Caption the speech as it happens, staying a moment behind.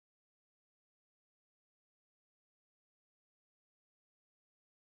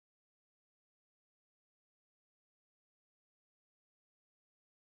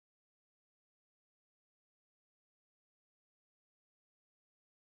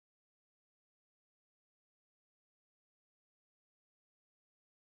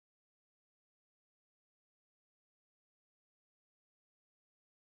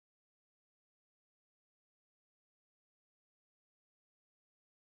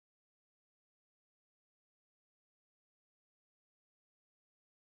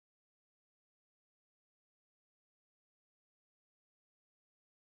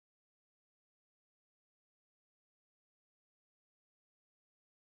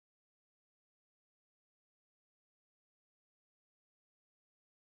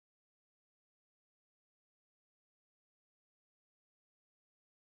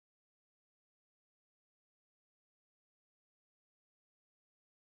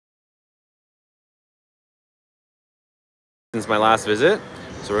since my last visit.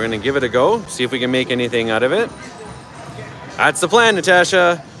 So we're gonna give it a go, see if we can make anything out of it. That's the plan,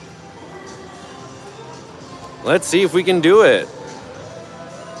 Natasha. Let's see if we can do it.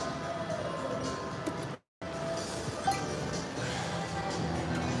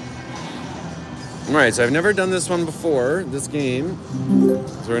 All right, so I've never done this one before, this game.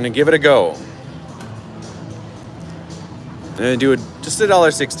 So we're gonna give it a go. I'm gonna do it just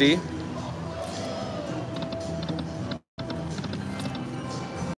 $1.60.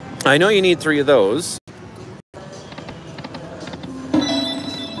 I know you need 3 of those.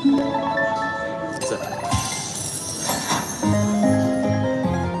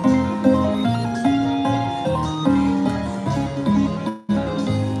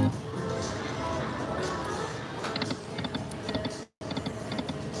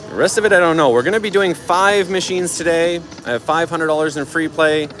 The rest of it, I don't know. We're gonna be doing 5 machines today. I have $500 in free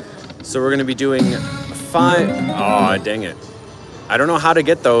play. So we're gonna be doing 5. Oh, dang it. I don't know how to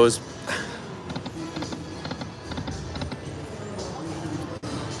get those.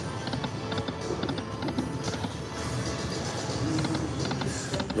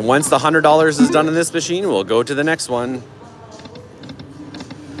 Once the $100 is done in this machine, we'll go to the next one.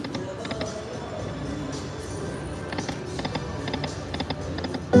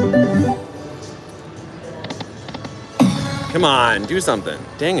 Come on, do something.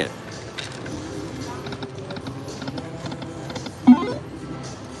 Dang it.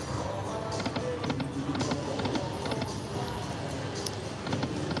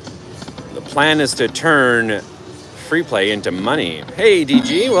 The plan is to turn free play into money. Hey,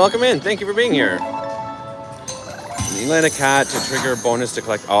 DG, welcome in. Thank you for being here. You let a cat to trigger a bonus to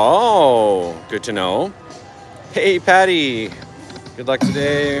collect. Oh, good to know. Hey, Patty. Good luck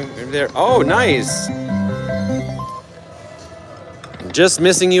today. Over there. Oh, nice. Just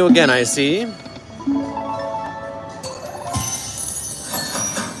missing you again, I see.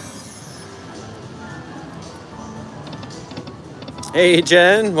 Hey,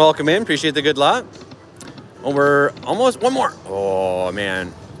 Jen, welcome in. Appreciate the good luck. Oh, we're almost one more. Oh,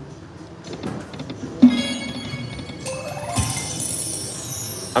 man.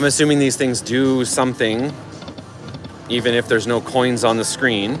 I'm assuming these things do something, even if there's no coins on the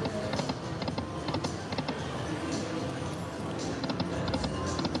screen.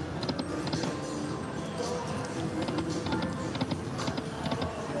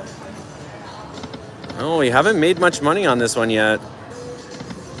 Oh, we haven't made much money on this one yet.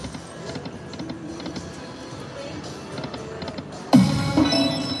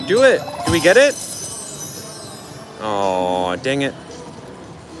 Do it. Do we get it? Oh, dang it.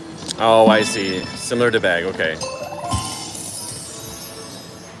 Oh, I see. Similar to bag. Okay.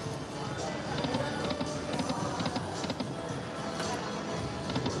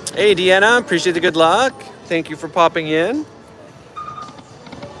 Hey, Deanna. Appreciate the good luck. Thank you for popping in.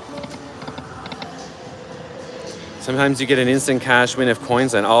 Sometimes you get an instant cash win if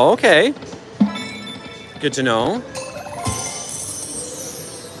coins and oh, okay. Good to know.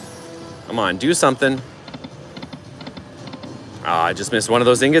 Come on, do something. Ah, I just missed one of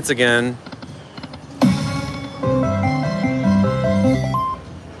those ingots again.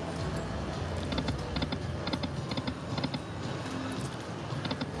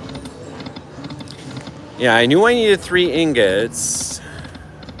 Yeah, I knew I needed 3 ingots.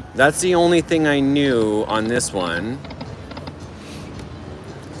 That's the only thing I knew on this one.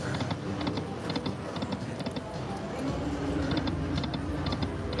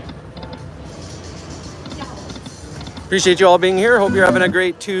 Appreciate you all being here. Hope you're having a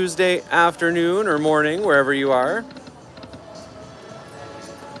great Tuesday afternoon or morning, wherever you are.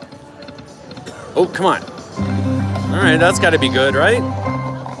 Oh, come on. All right, that's got to be good, right?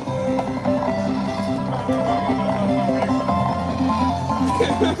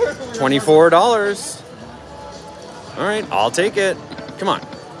 $24. All right, I'll take it. Come on.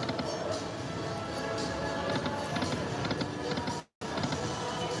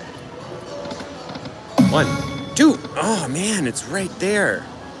 One, two. Oh man, it's right there.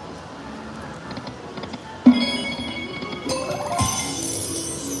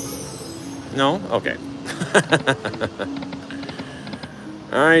 No? Okay.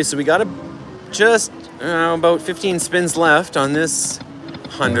 All right, so we got just about 15 spins left on this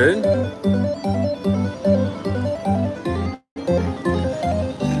 100.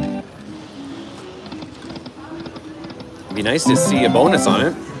 It'd be nice to see a bonus on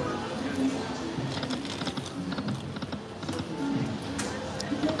it.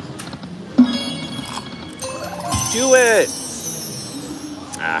 Do it!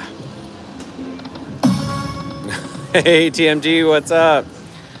 Ah. Hey, TMG, what's up?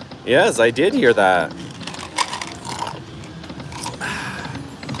 Yes, I did hear that.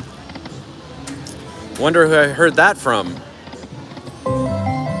 Wonder who I heard that from.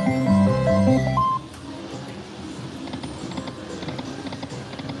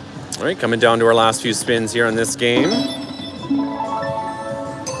 All right, coming down to our last few spins here on this game.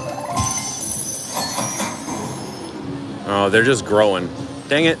 Oh, they're just growing.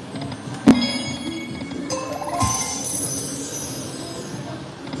 Dang it.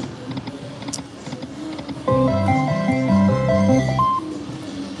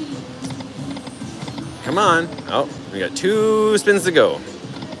 Come on. Oh, we got 2 spins to go.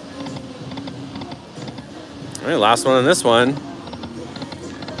 All right, last one on this one.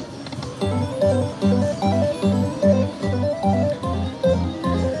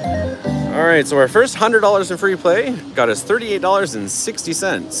 All right, so our first $100 in free play got us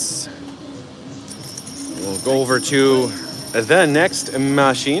 $38.60. We'll go over to the next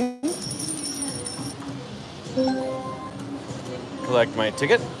machine. Collect my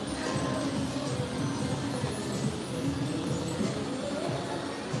ticket.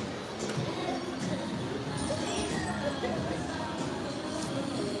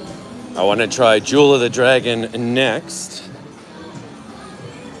 I want to try Jewel of the Dragon next.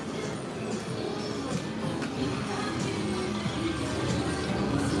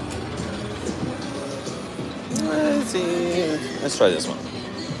 Let's see. Let's try this one.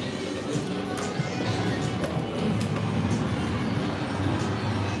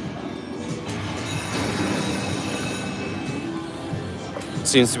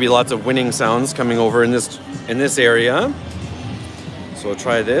 Seems to be lots of winning sounds coming over in this area. So we'll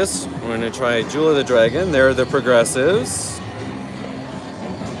try this. We're going to try Jewel of the Dragon. There are the progressives.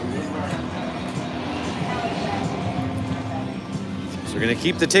 So we're going to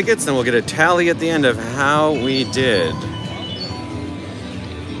keep the tickets and we'll get a tally at the end of how we did.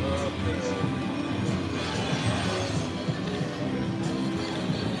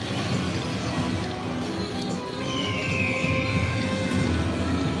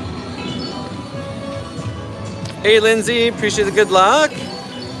 Hey, Lindsay, appreciate the good luck.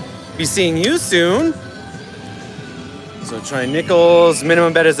 Be seeing you soon. So try nickels.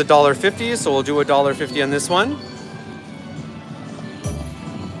 Minimum bet is $1.50, so we'll do $1.50 on this one.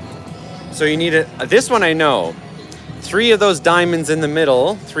 So you need this one I know. 3 of those diamonds in the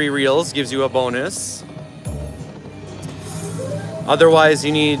middle, 3 reels, gives you a bonus. Otherwise,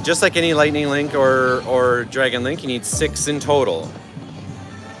 you need, just like any Lightning Link or Dragon Link, you need 6 in total.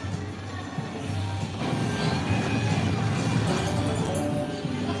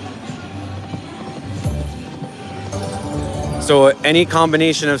 So any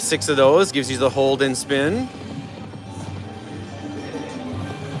combination of 6 of those gives you the hold and spin.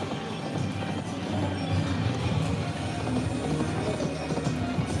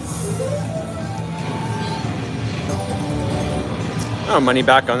 Oh, money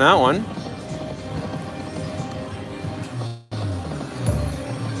back on that one.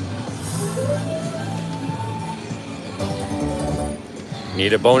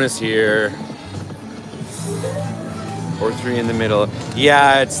 Need a bonus here. Or 3 in the middle.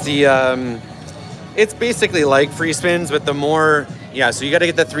 Yeah, it's the, it's basically like free spins, but the more, yeah, so you got to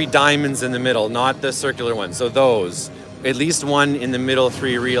get the 3 diamonds in the middle, not the circular one. So those, at least 1 in the middle,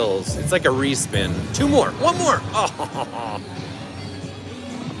 3 reels. It's like a respin. 2 more, 1 more. Oh.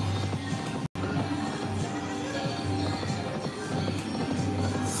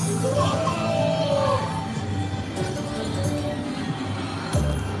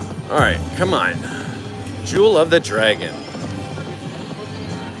 All right, come on. Jewel of the Dragon.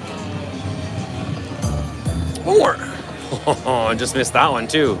 1 more. Oh, I just missed that one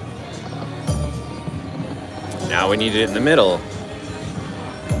too. Now we need it in the middle.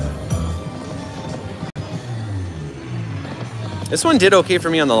 This one did okay for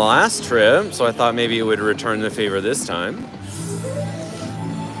me on the last trip, so I thought maybe it would return the favor this time.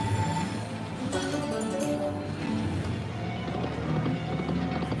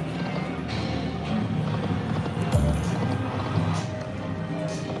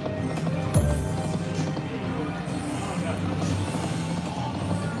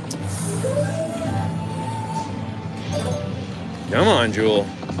 Come on, Jewel.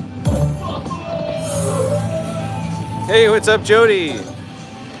 Hey, what's up, Jody?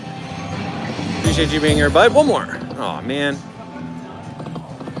 Appreciate you being here, bud. 1 more. Oh, man.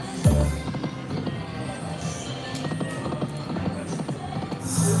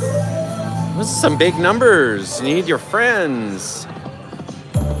 Those are some big numbers. You need your friends.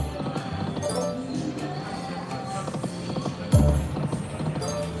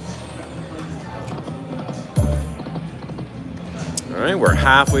 All right, we're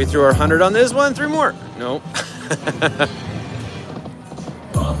halfway through our 100 on this one. 3 more. Nope.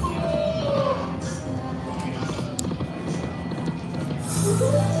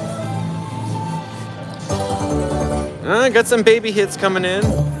 Got some baby hits coming in.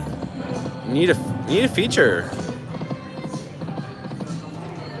 Need a feature.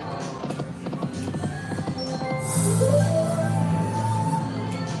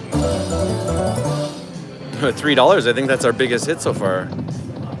 $3. I think that's our biggest hit so far.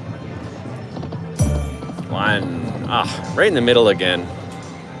 One. Right in the middle again.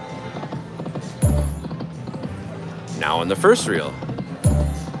 Now on the first reel.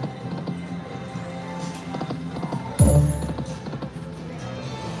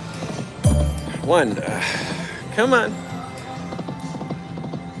 One. Come on.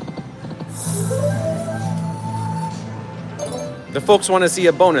 The folks want to see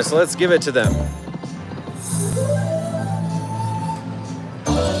a bonus, so let's give it to them.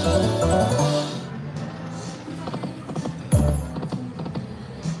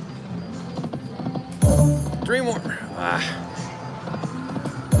 Three more.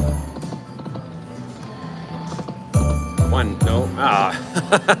 One. No.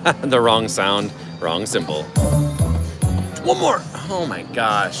 The wrong sound. Wrong symbol. One more. Oh my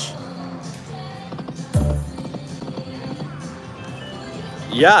gosh.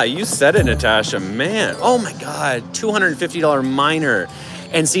 Yeah, you said it, Natasha. Man. Oh my God. $250 minor.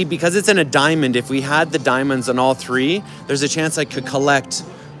 And see, because it's in a diamond, if we had the diamonds on all three, there's a chance I could collect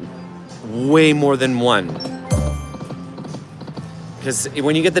way more than one. Because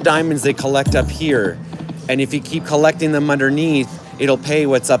when you get the diamonds, they collect up here. And if you keep collecting them underneath, it'll pay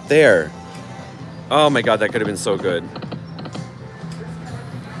what's up there. Oh my God, that could have been so good.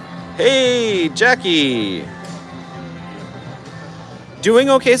 Hey, Jackie. Doing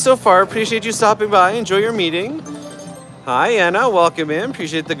okay so far. Appreciate you stopping by. Enjoy your meeting. Hi, Anna. Welcome in.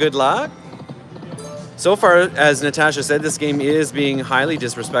 Appreciate the good luck. So far, as Natasha said, this game is being highly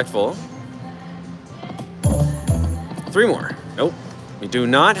disrespectful. Three more. Nope. We do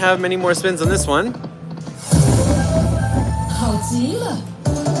not have many more spins on this one.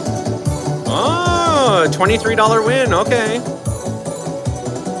 Oh, $23 win. Okay.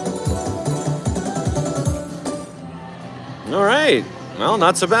 All right. Well,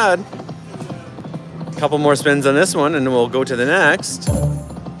 not so bad. A couple more spins on this one, and we'll go to the next.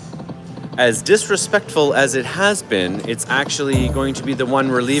 As disrespectful as it has been, it's actually going to be the one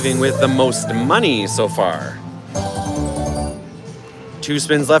we're leaving with the most money so far. 2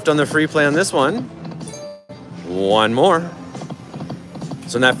 spins left on the free play on this one. One more.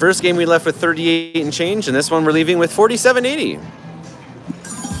 So in that first game, we left with 38 and change, and this one we're leaving with 47.80.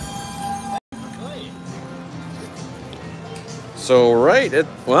 So right,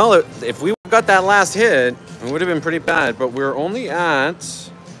 if we got that last hit, it would have been pretty bad, but we're only at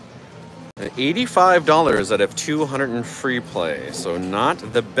 $85 out of 200 in free play, so not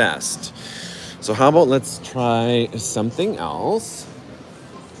the best. So how about let's try something else.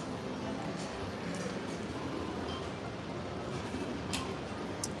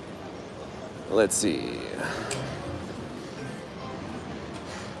 Let's see.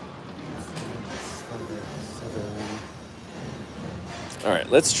 All right,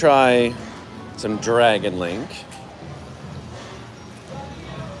 let's try some Dragon Link.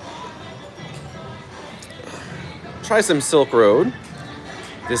 Try some Silk Road.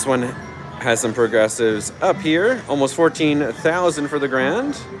 This one has some progressives up here. Almost 14,000 for the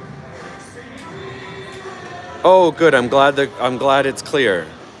grand. Oh, good. I'm glad it's clear.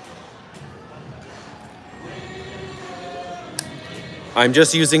 I'm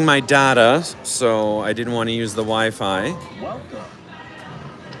just using my data, so I didn't want to use the Wi-Fi. Welcome.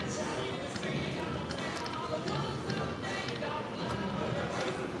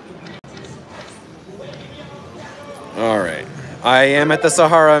 All right. I am at the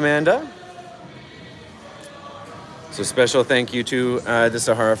Sahara, Amanda. So special thank you to the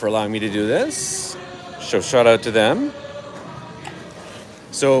Sahara for allowing me to do this. So shout out to them.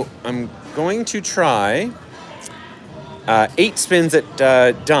 So I'm going to try 8 spins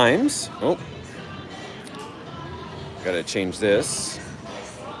at dimes. Oh, gotta change this.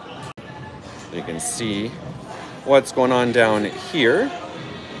 So you can see what's going on down here.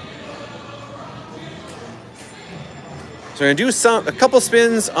 So I'm gonna do a couple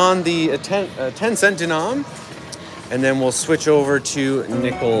spins on the 10-cent denom, and then we'll switch over to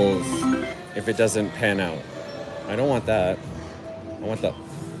nickels if it doesn't pan out. I don't want that. I want that.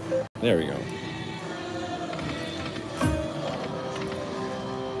 There we go.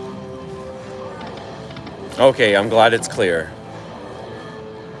 Okay, I'm glad it's clear.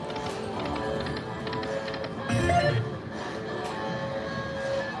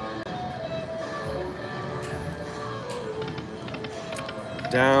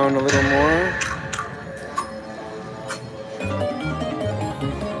 Down a little more.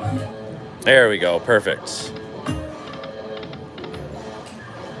 There we go, perfect.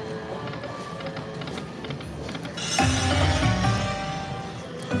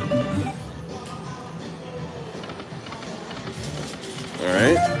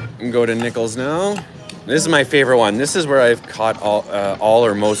 can go to nickels now. This is my favorite one. This is where I've caught all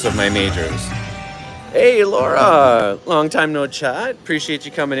or most of my majors. Hey, Laura. Long time no chat. Appreciate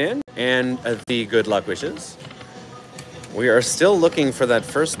you coming in. And the good luck wishes. We are still looking for that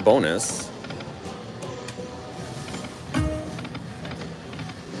first bonus.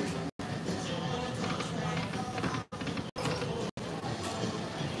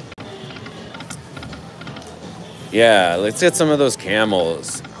 Yeah, let's get some of those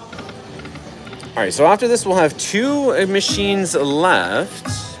camels. All right, so after this, we'll have 2 machines left.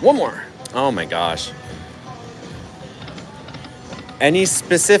 One more. Oh my gosh. Any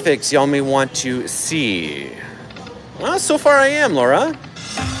specifics y'all may want to see? Well, so far I am, Laura.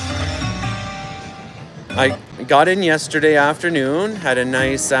 I got in yesterday afternoon, had a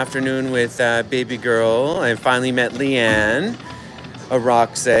nice afternoon with baby girl. I finally met Leanne.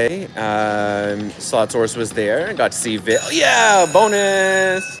 Roxy, Slotsource was there. Got to see Vic. Oh, yeah,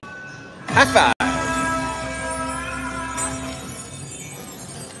 bonus. High five.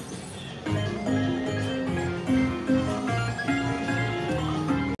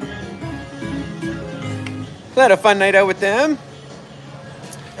 Had a fun night out with them.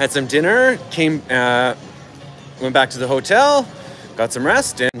 Had some dinner. Went back to the hotel. Got some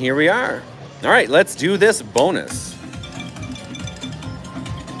rest, and here we are. All right, let's do this bonus.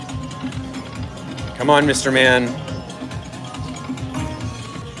 Come on, Mr. Man.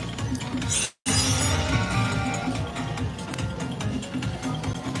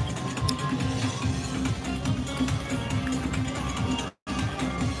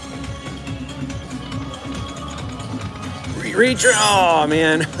 Retrigger. Oh,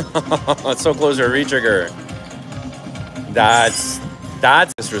 man. It's so close to a retrigger. That's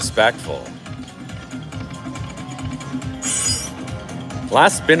disrespectful.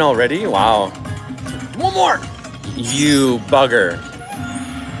 Last spin already? Wow. One more. You bugger.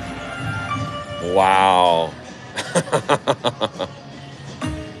 Wow.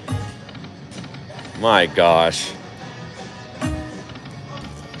 My gosh.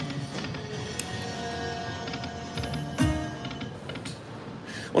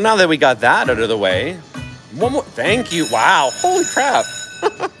 Well, now that we got that out of the way, one more. Thank you. Wow. Holy crap.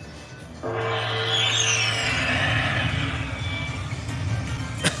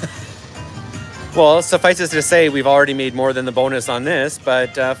 Well, suffice it to say, we've already made more than the bonus on this,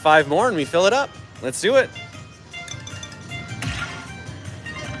 but 5 more and we fill it up. Let's do it.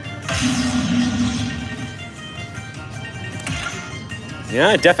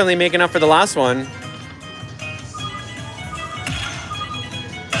 Yeah, definitely making up for the last one.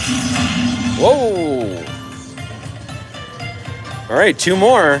 Whoa. All right, 2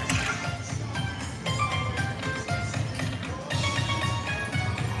 more.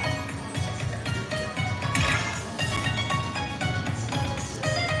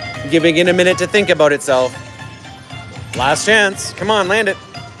 Giving it a minute to think about itself. Last chance. Come on, land it.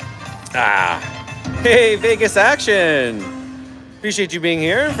 Ah. Hey, Vegas Action. Appreciate you being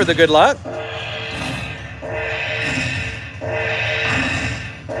here for the good luck.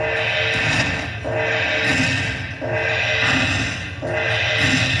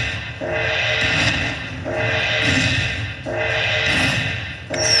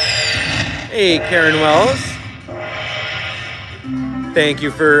 Hey, Karen Wells. Thank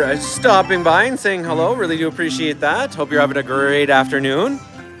you for stopping by and saying hello. Really do appreciate that. Hope you're having a great afternoon.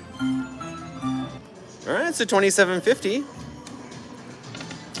 All right, so $27.50.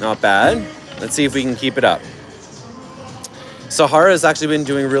 Not bad. Let's see if we can keep it up. Sahara has actually been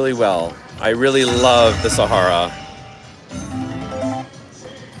doing really well. I really love the Sahara.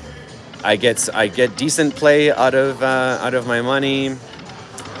 I get decent play out of my money.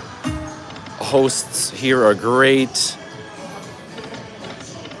 Hosts here are great.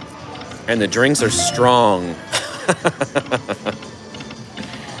 And the drinks are strong.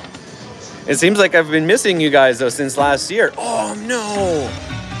 It seems like I've been missing you guys, though, since last year. Oh, no.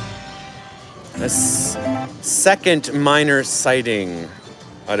 A second minor sighting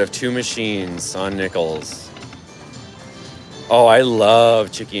out of 2 machines on nickels. Oh, I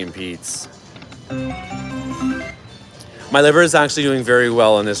love Chicky and Pete's. My liver is actually doing very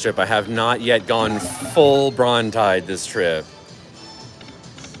well on this trip. I have not yet gone full Brontide this trip.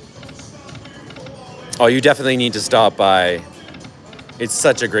 Oh, you definitely need to stop by. It's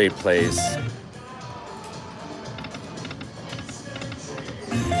such a great place.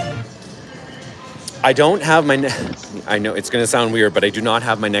 I don't have my... I know it's going to sound weird, but I do not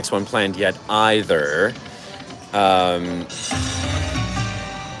have my next one planned yet either. I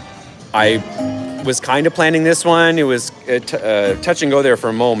was kind of planning this one. It was touch and go there for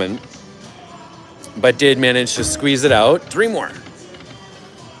a moment, but did manage to squeeze it out. 3 more.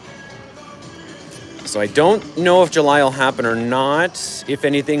 So I don't know if July will happen or not. If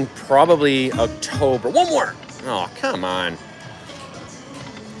anything, probably October. One more. Oh, come on.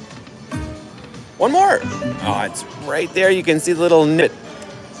 One more. Oh, it's right there. You can see the little nip.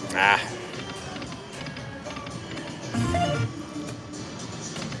 Ah.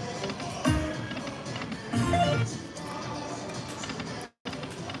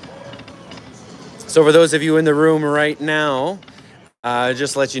 So for those of you in the room right now,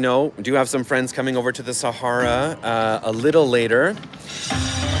 just to let you know, we do have some friends coming over to the Sahara a little later.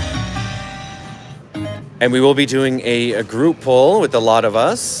 And we will be doing a group poll with a lot of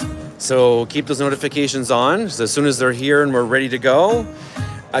us. So keep those notifications on. So as soon as they're here and we're ready to go.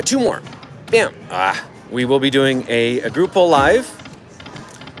 2 more. Bam. We will be doing a group poll live.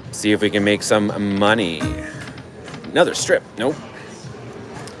 See if we can make some money. Another strip. Nope.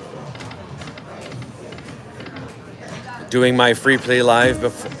 Doing my Freeplay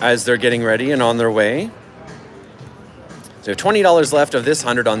live as they're getting ready and on their way. So $20 left of this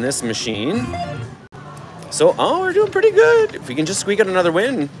 100 on this machine. So, we're doing pretty good. If we can just squeak out another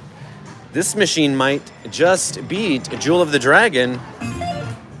win, this machine might just beat Jewel of the Dragon.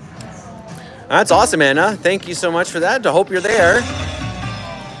 That's awesome, Anna. Thank you so much for that. I hope you're there.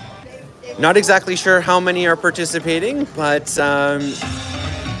 Not exactly sure how many are participating, but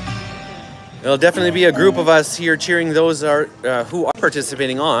there'll definitely be a group of us here cheering those who are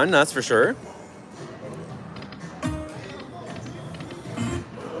participating on, that's for sure.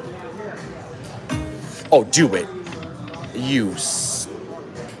 Oh, do it. You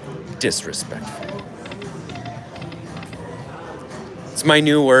disrespectful. It's my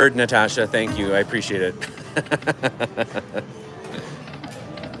new word, Natasha. Thank you. I appreciate it.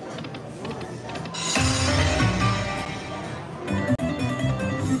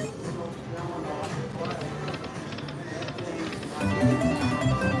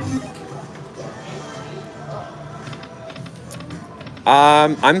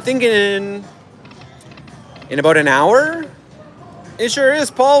 I'm thinking in about an hour. It sure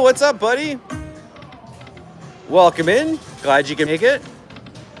is, Paul. What's up, buddy? Welcome in. Glad you can make it.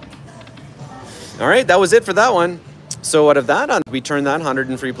 All right, that was it for that one. So out of that, we turned that 100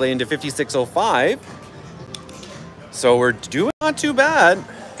 in Freeplay into 5605. So we're doing not too bad.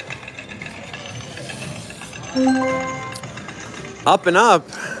 Up and up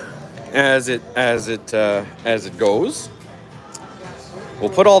as it goes. We'll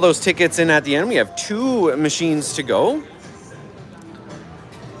put all those tickets in at the end. We have 2 machines to go.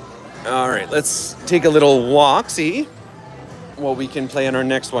 All right, let's take a little walk, see what we can play on our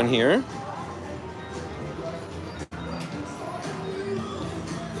next one here.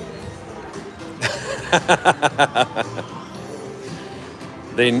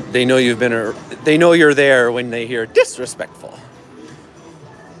 They know you've been they know you're there when they hear disrespectful.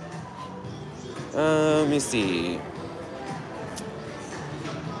 Let me see.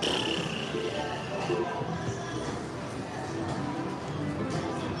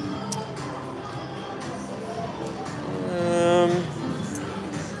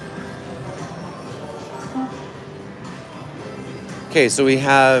 Okay, so we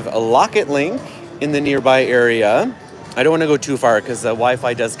have a Locket Link in the nearby area. I don't want to go too far because the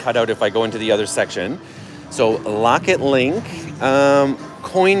Wi-Fi does cut out if I go into the other section. So Locket Link,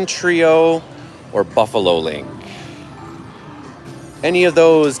 Coin Trio, or Buffalo Link. Any of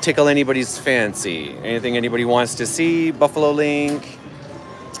those tickle anybody's fancy? Anything anybody wants to see? Buffalo Link,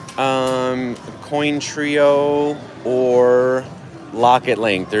 Coin Trio, or Locket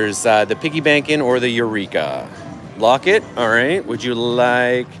Link. There's the Piggy Bankin' or the Eureka. Locket, all right. Would you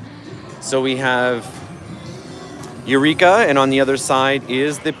like... So we have Eureka, and on the other side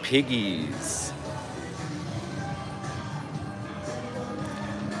is the Piggies.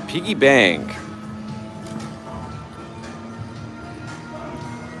 Piggy Bank.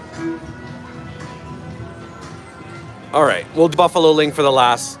 All right, we'll do Buffalo Link for the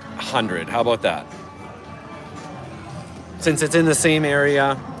last 100. How about that? Since it's in the same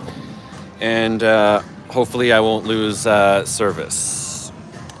area, and hopefully I won't lose service.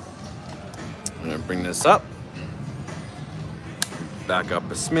 I'm gonna bring this up. Back up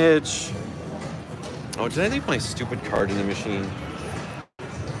a smidge. Oh, did I leave my stupid card in the machine?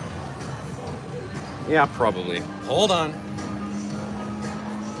 Yeah, probably. Hold on.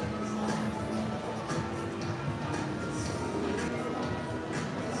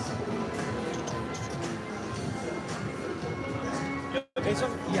 Okay, so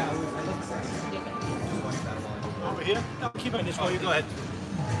yeah, I looked for it. Over here? No, keep on this while you go ahead.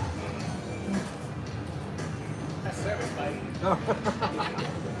 That's service, buddy.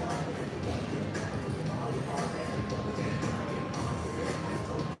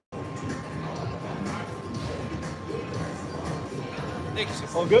 Thank you,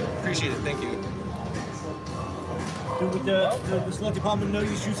 sir. All good? Appreciate it. Thank you. Does the slot department know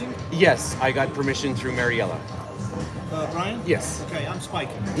you're shooting? Yes, I got permission through Mariella. Brian? Yes. Okay, I'm Spike.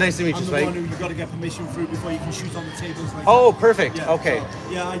 Nice to meet you, I'm Spike. the one who you've got to get permission through before you can shoot on the tables. Like Oh, that. perfect. Yeah, Okay.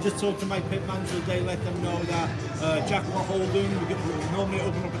 So, yeah, I just talked to my pit manager today, let them know that Jackpot Hold'em, we normally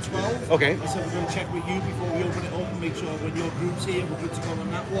open up at 12. Okay. I said we're going to check with you before we open it up and make sure when your group's here, we're good to go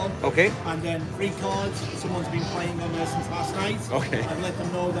on that one. Okay. And then free cards, someone's been playing on there since last night. Okay. I've let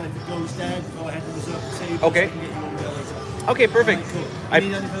them know that if it goes dead, go ahead and reserve the table. Okay. So we can get you over there later. Okay, perfect. Right, cool. If you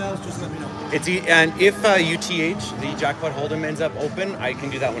need anything else, just let me know. And if UTH, the Jackpot Hold'em, ends up open, I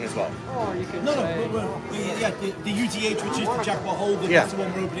can do that one as well. Or you can No, say... the UTH, which is the Jackpot Hold'em, Yeah. that's the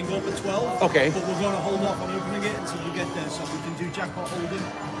one we're opening up at 12. Okay. But we're going to hold off on opening it until you get there, so we can do Jackpot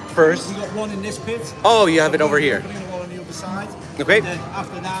Hold'em. First. We've got one in this pit. Oh, you have So it over we're here. opening one on the other side. Okay. And then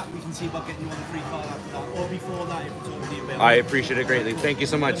after that, we can see about getting you on the free card after that. Or before that, if it's already available. I appreciate it greatly. Thank you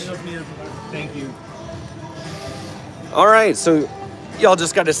so much. Thank you. All right, so y'all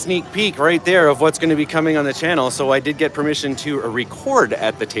just got a sneak peek right there of what's going to be coming on the channel. So I did get permission to record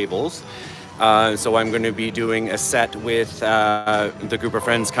at the tables. So I'm going to be doing a set with the group of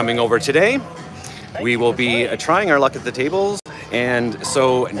friends coming over today. We will be trying our luck at the tables. And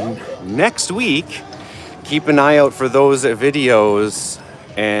so next week, keep an eye out for those videos.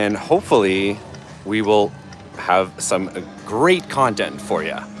 And hopefully we will have some great content for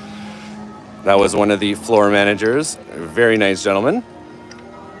you. That was one of the floor managers. Very nice gentleman.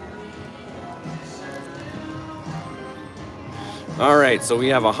 All right, so we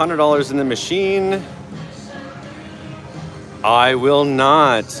have $100 in the machine. I will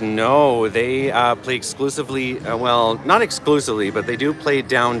not. No, they play exclusively, well, not exclusively, but they do play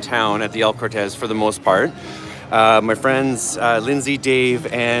downtown at the El Cortez for the most part. My friends, Lindsay, Dave,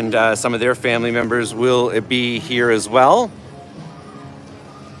 and some of their family members will be here as well.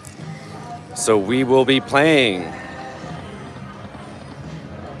 So we will be playing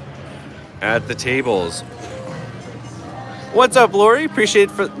at the tables. What's up, Lori?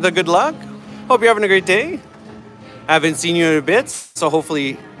 Appreciate for the good luck. Hope you're having a great day. Haven't seen you in a bit, so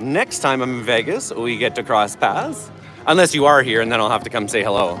hopefully next time I'm in Vegas, we get to cross paths. Unless you are here, and then I'll have to come say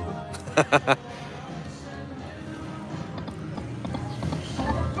hello.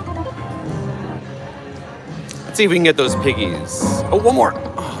 Let's see if we can get those piggies. Oh, one more.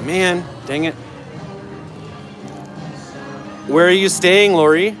 Oh, man. Dang it. Where are you staying,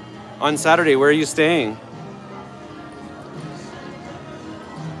 Lori? On Saturday, where are you staying?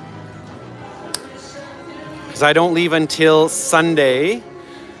 Because I don't leave until Sunday.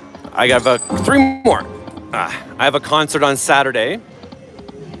 I have three more. I have a concert on Saturday.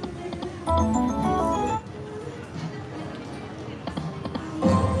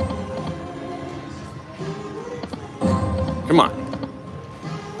 Come on.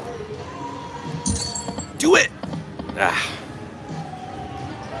 Do it.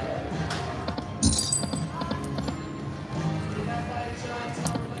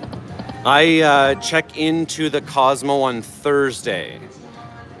 I check into the Cosmo on Thursday.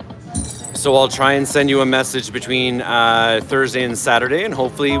 So I'll try and send you a message between Thursday and Saturday, and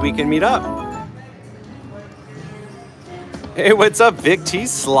hopefully we can meet up. Hey, what's up, Vic T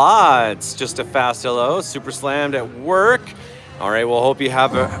Slots? Just a fast hello. Super slammed at work. All right, well, hope you're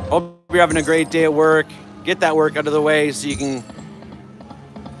having a great day at work. Get that work out of the way so you can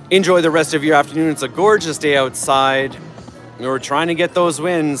enjoy the rest of your afternoon. It's a gorgeous day outside. We're trying to get those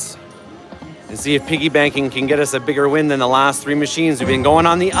wins and see if piggy banking can get us a bigger win than the last three machines. We've been going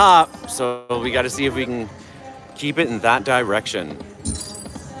on the up, so we got to see if we can keep it in that direction.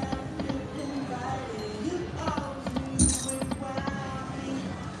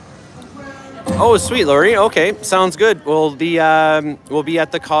 Oh, sweet, Lori. Okay, sounds good. We'll be at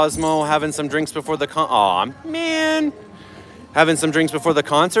the Cosmo having some drinks before the Aw, man. Having some drinks before the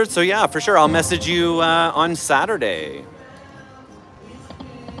concert. So yeah, for sure. I'll message you on Saturday.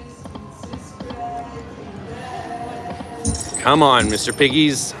 Come on, Mr.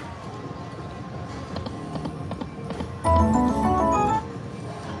 Piggies.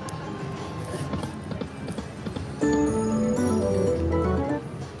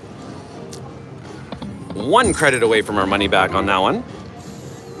 One credit away from our money back on that one.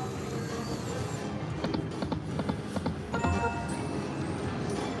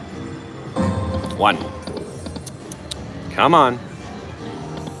 One. Come on.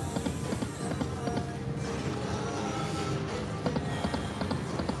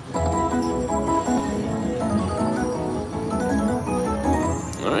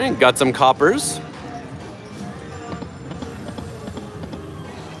 All right, got some coppers.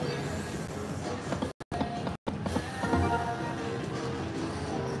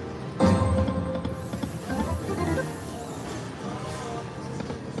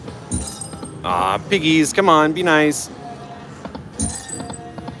 Ah, piggies, come on, be nice.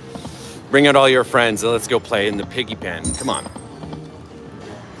 Bring out all your friends and let's go play in the piggy pen. Come on.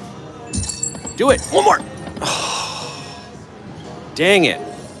 Do it. One more. Oh, dang it.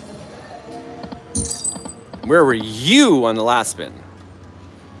 Where were you on the last spin?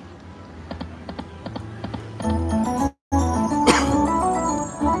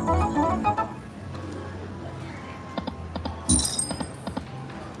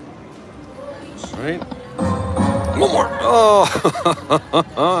 All right. One more.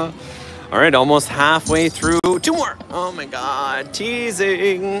 Oh. All right, almost halfway through. Two more. Oh my God,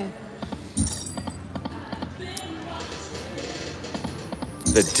 teasing.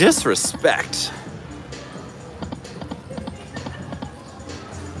 The disrespect.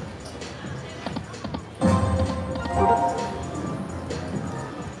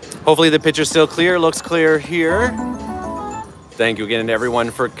 Hopefully the picture's still clear. Looks clear here. Thank you again to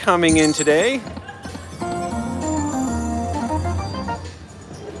everyone for coming in today.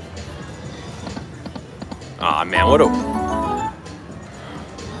 Aw, man, what a...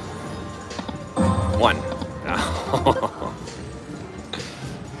 One.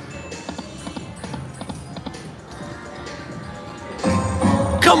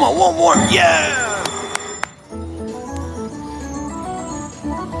 Come on, one more. Yeah!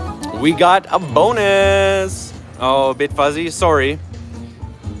 We got a bonus. Oh, a bit fuzzy. Sorry.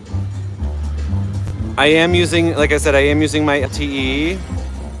 I am using, like I said, I am using my LTE.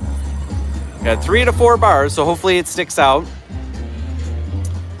 Got 3 to 4 bars, so hopefully it sticks out.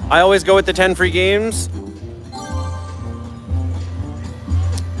 I always go with the 10 free games.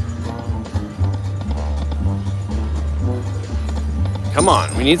 Come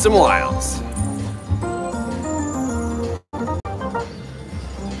on, we need some wilds.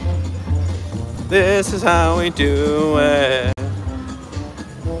 This is how we do it.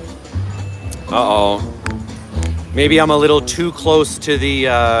 Uh-oh. Maybe I'm a little too close to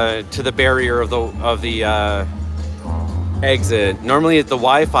the barrier of the exit. Normally the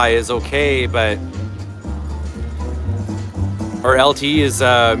Wi-Fi is okay, but or LTE is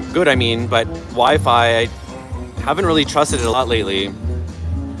good, I mean, but Wi-Fi I haven't really trusted it a lot lately.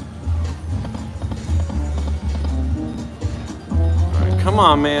 All right, come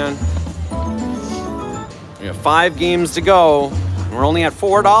on, man. We got 5 games to go. We're only at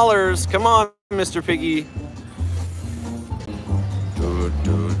 $4. Come on, Mr. Piggy.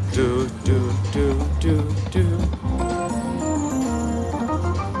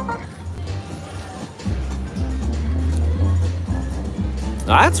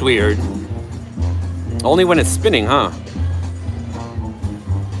 That's weird. Only when it's spinning, huh?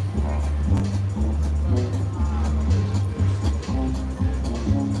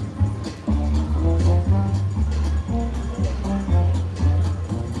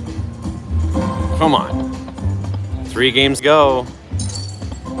 Come on. 3 games go.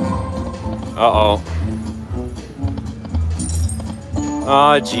 Uh-oh.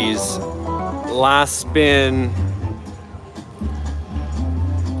 Oh, geez. Last spin.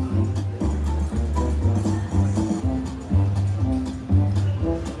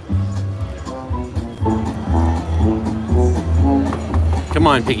 Come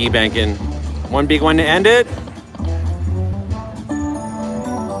on, piggy banking. One big one to end it.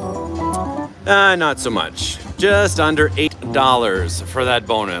 Not so much. Just under $8 for that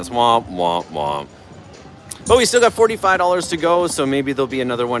bonus. Womp, womp, womp. But we still got $45 to go, so maybe there'll be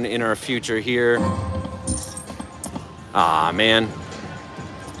another one in our future here. Ah, man.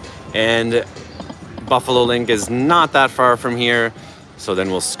 And Buffalo Link is not that far from here, so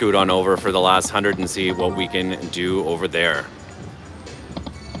then we'll scoot on over for the last 100 and see what we can do over there.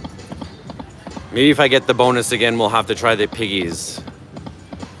 Maybe if I get the bonus again, we'll have to try the piggies.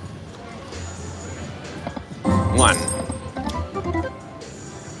 1.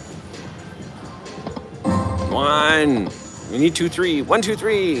 1. We need 2, 3. 1, 2,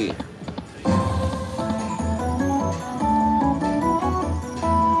 3.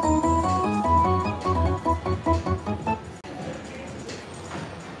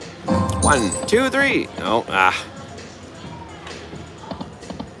 One, 2, 3. No, ah.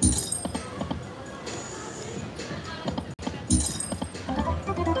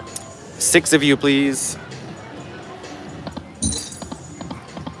 Six of you, please.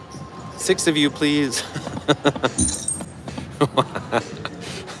 6 of you, please.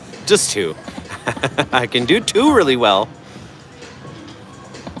 Just 2. I can do 2 really well.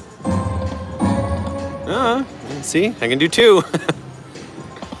 See, I can do 2.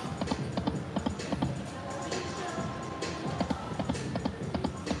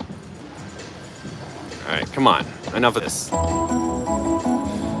 All right, come on. Enough of this.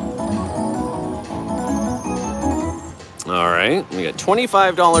 All right, we got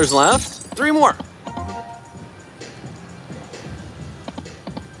 $25 left. 3 more.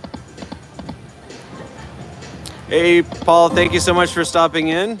 Hey, Paul, thank you so much for stopping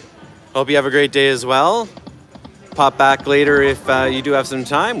in. Hope you have a great day as well. Pop back later if you do have some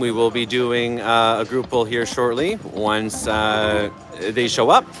time. We will be doing a group pull here shortly once they show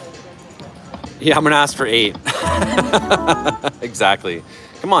up. Yeah, I'm gonna ask for 8. Exactly.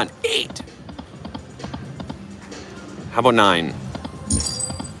 Come on, 8. How about 9?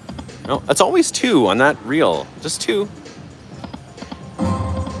 No, it's always 2 on that reel. Just 2.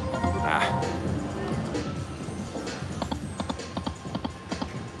 Ah.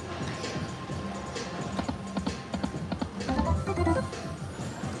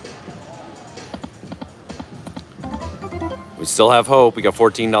 We still have hope. We got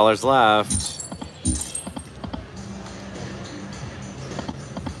 $14 left.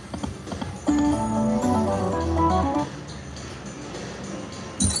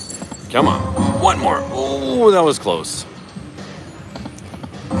 Come on. 1 more. Oh, that was close.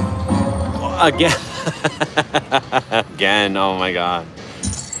 Again. Again. Oh, my God.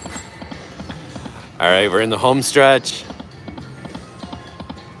 All right, we're in the home stretch.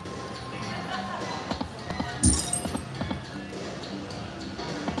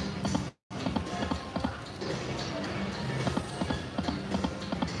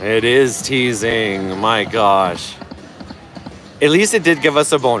 It is teasing. My gosh. At least it did give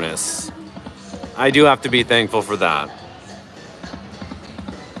us a bonus. I do have to be thankful for that.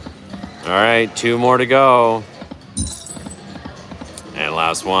 All right, 2 more to go. And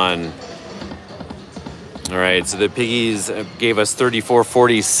last one. All right, so the piggies gave us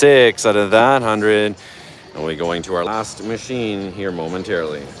 34.46 out of that 100. And we're going to our last machine here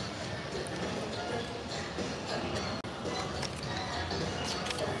momentarily.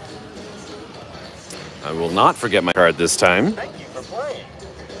 I will not forget my card this time. Thank you for playing.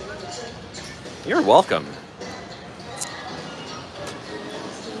 You're welcome.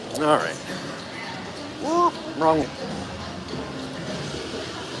 All right. Whoop, wrong.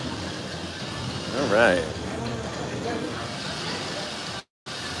 All right.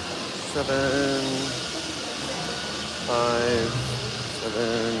 7, 5,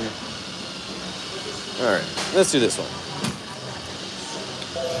 7. All right, let's do this one.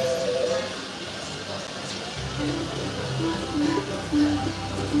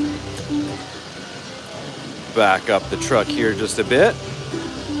 Back up the truck here just a bit.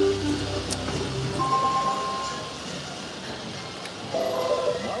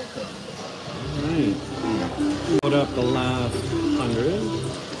 Put up the last 100.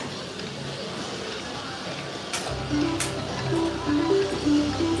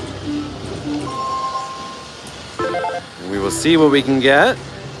 We will see what we can get.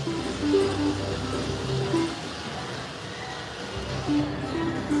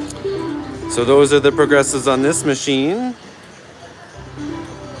 So those are the progressives on this machine.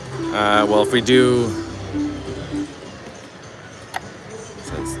 Well, if we do,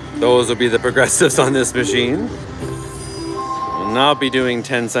 those will be the progressives on this machine. We'll not be doing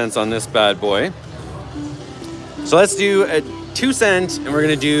 10 cents on this bad boy. So let's do a 2 cent, and we're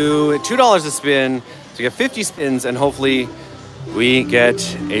gonna do $2 a spin. So we get 50 spins, and hopefully we get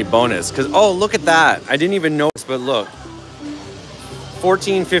a bonus. Cause, oh, look at that. I didn't even notice, but look.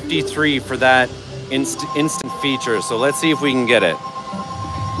 14.53 for that instant feature. So let's see if we can get it.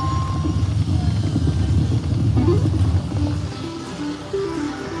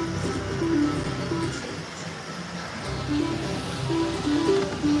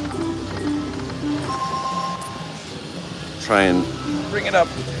 Try and bring it up.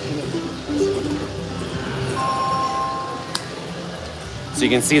 So you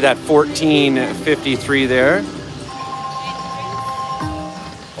can see that 14.53 there.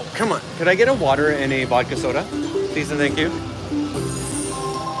 Come on, could I get a water and a vodka soda? Please and thank you.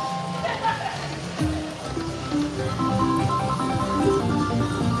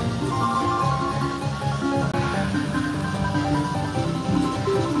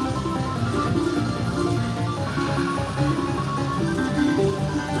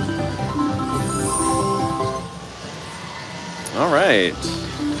 All right.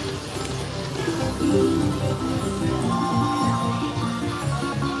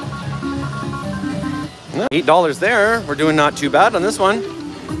 $8 there. We're doing not too bad on this one.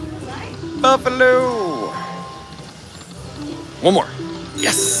 Buffalo. 1 more.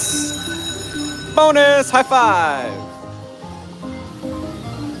 Yes. Bonus. High five.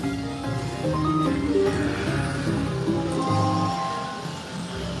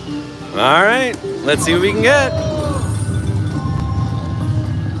 All right. Let's see what we can get.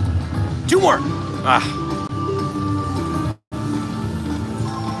 2 more. Ah.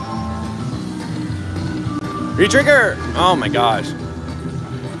 Retrigger! Oh my gosh.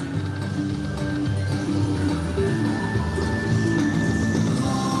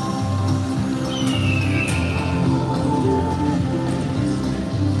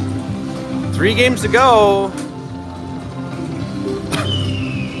 Three games to go.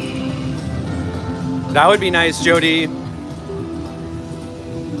 That would be nice, Jody.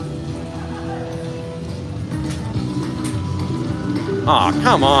 Aw, oh,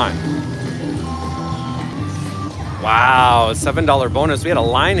 come on. Wow, $7 bonus. We had a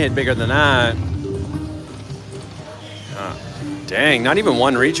line hit bigger than that. Dang, not even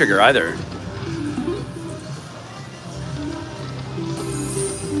one retrigger either.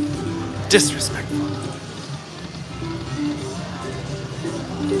 Disrespectful.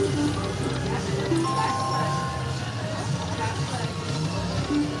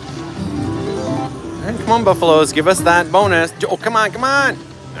 And come on, Buffaloes, give us that bonus. Oh, come on, come on.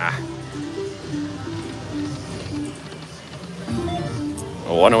 Ah.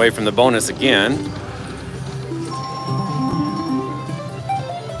 One away from the bonus again.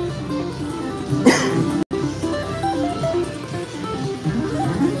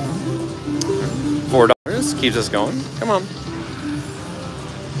 $4 keeps us going. Come on.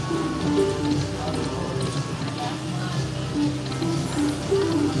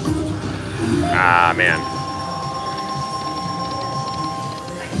 Ah, man.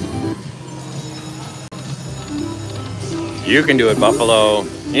 You can do it, Buffalo.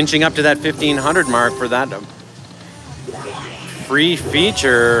 Inching up to that 1,500 mark for that free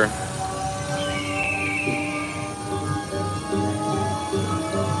feature.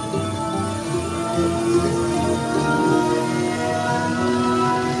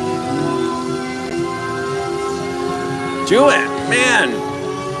 Do it, man.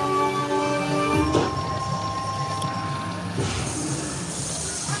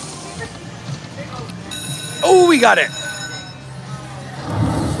 Oh, we got it.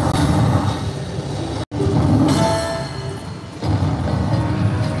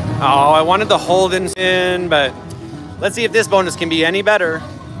 Oh, I wanted the hold in, but let's see if this bonus can be any better.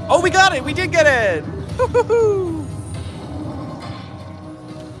 Oh, we got it. We did get it.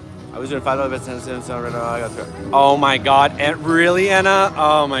 I was doing $5 Oh my God. And really, Anna?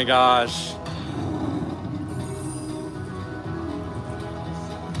 Oh my gosh.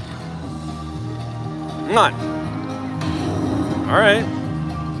 Come on. All right.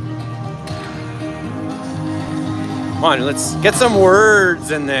 Come on, let's get some words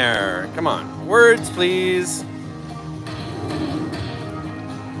in there. Come on, words, please.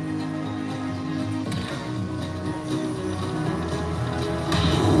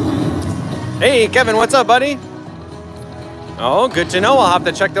 Hey, Kevin, what's up, buddy? Oh, good to know. I'll have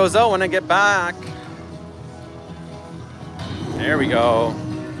to check those out when I get back. There we go.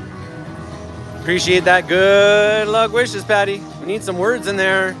 Appreciate that. Good luck wishes, Patty. We need some words in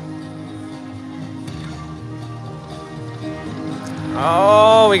there.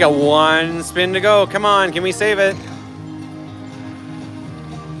 Oh, we got one spin to go. Come on, can we save it?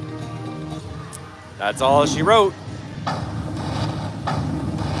 That's all she wrote.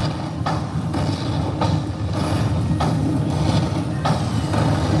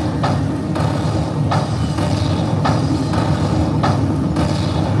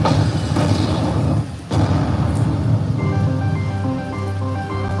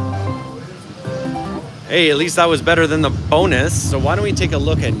 Hey, at least that was better than the bonus. So why don't we take a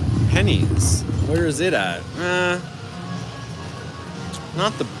look at pennies? Where is it at?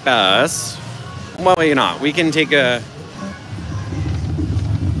 Not the best. Well, you know, we can take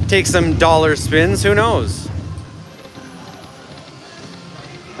some dollar spins. Who knows?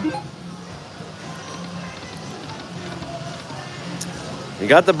 We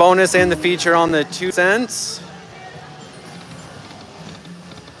got the bonus and the feature on the 2 cents.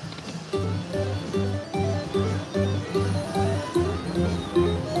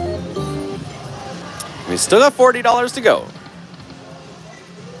 We still got $40 to go.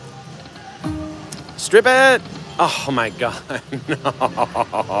 Strip it. Oh my God.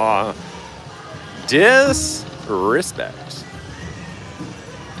 No. Disrespect.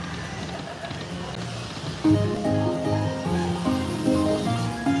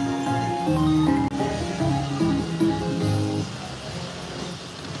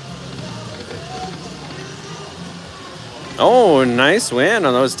 Oh, nice win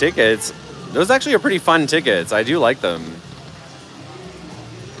on those tickets. Those actually are pretty fun tickets. I do like them.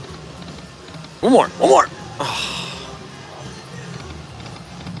 One more, one more. Oh.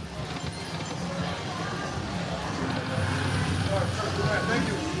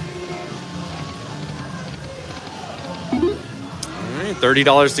 All right,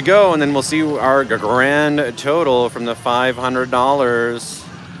 $30 to go, and then we'll see our grand total from the $500.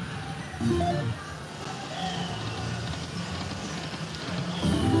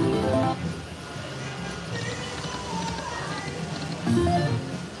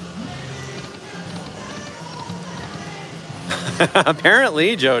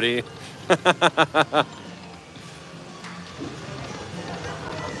 Apparently, Jody.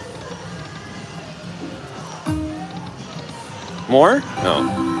 More? No.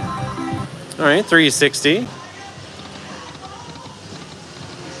 All right, 360.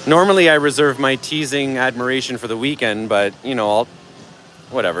 Normally, I reserve my teasing admiration for the weekend, but, you know,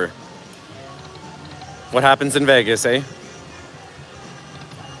 whatever. What happens in Vegas, eh?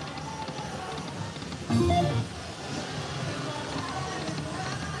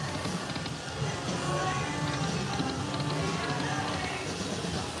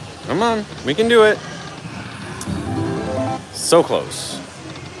 Come on, we can do it. So close.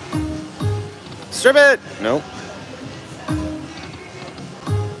 Strip it! Nope.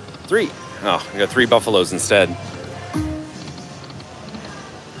 3. Oh, we got 3 buffaloes instead.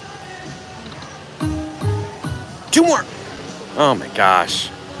 Two more! Oh my gosh.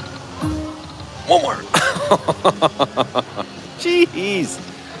 One more! Jeez.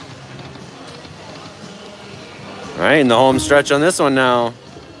 All right, in the home stretch on this one now.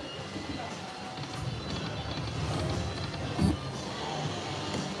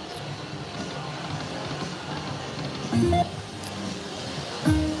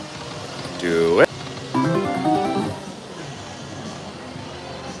 Do it.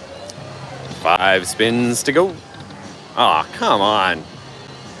 5 spins to go. Oh, come on.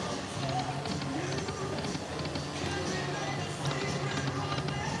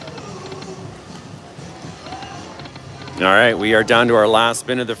 All right, we are down to our last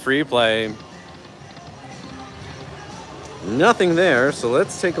spin of the free play. Nothing there, so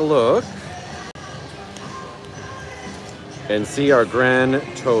let's take a look and see our grand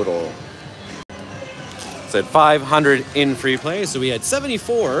total. It's at 500 in free play, so we had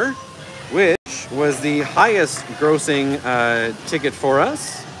 74, which was the highest grossing ticket for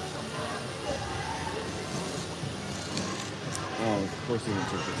us. Oh, of course you didn't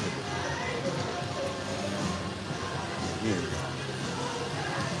take the ticket. Here.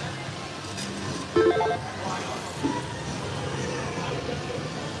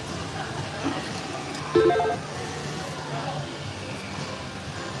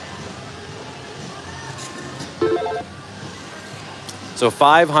 So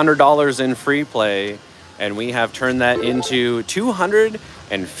 $500 in free play, and we have turned that into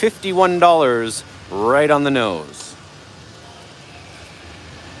 $251 right on the nose.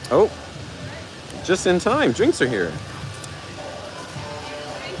 Oh, just in time. Drinks are here.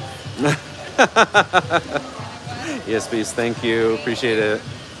 Yes, please. Thank you. Appreciate it.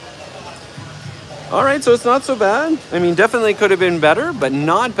 All right, so it's not so bad. I mean, definitely could have been better, but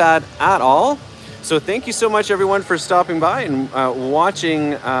not bad at all. So thank you so much, everyone, for stopping by and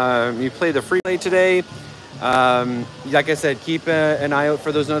watching me play the free play today. Like I said, keep an eye out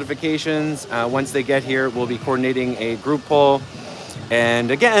for those notifications. Once they get here, we'll be coordinating a group poll. And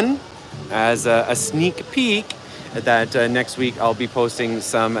again, as a sneak peek, that next week I'll be posting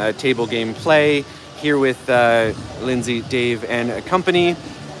some table game play here with Lindsay, Dave, and company.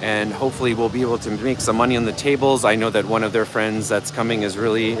 And hopefully we'll be able to make some money on the tables. I know that one of their friends that's coming is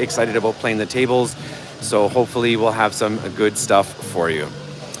really excited about playing the tables. So hopefully we'll have some good stuff for you.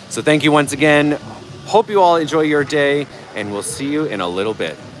 So thank you once again. Hope you all enjoy your day, and we'll see you in a little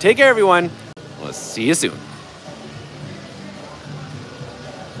bit. Take care, everyone. We'll see you soon.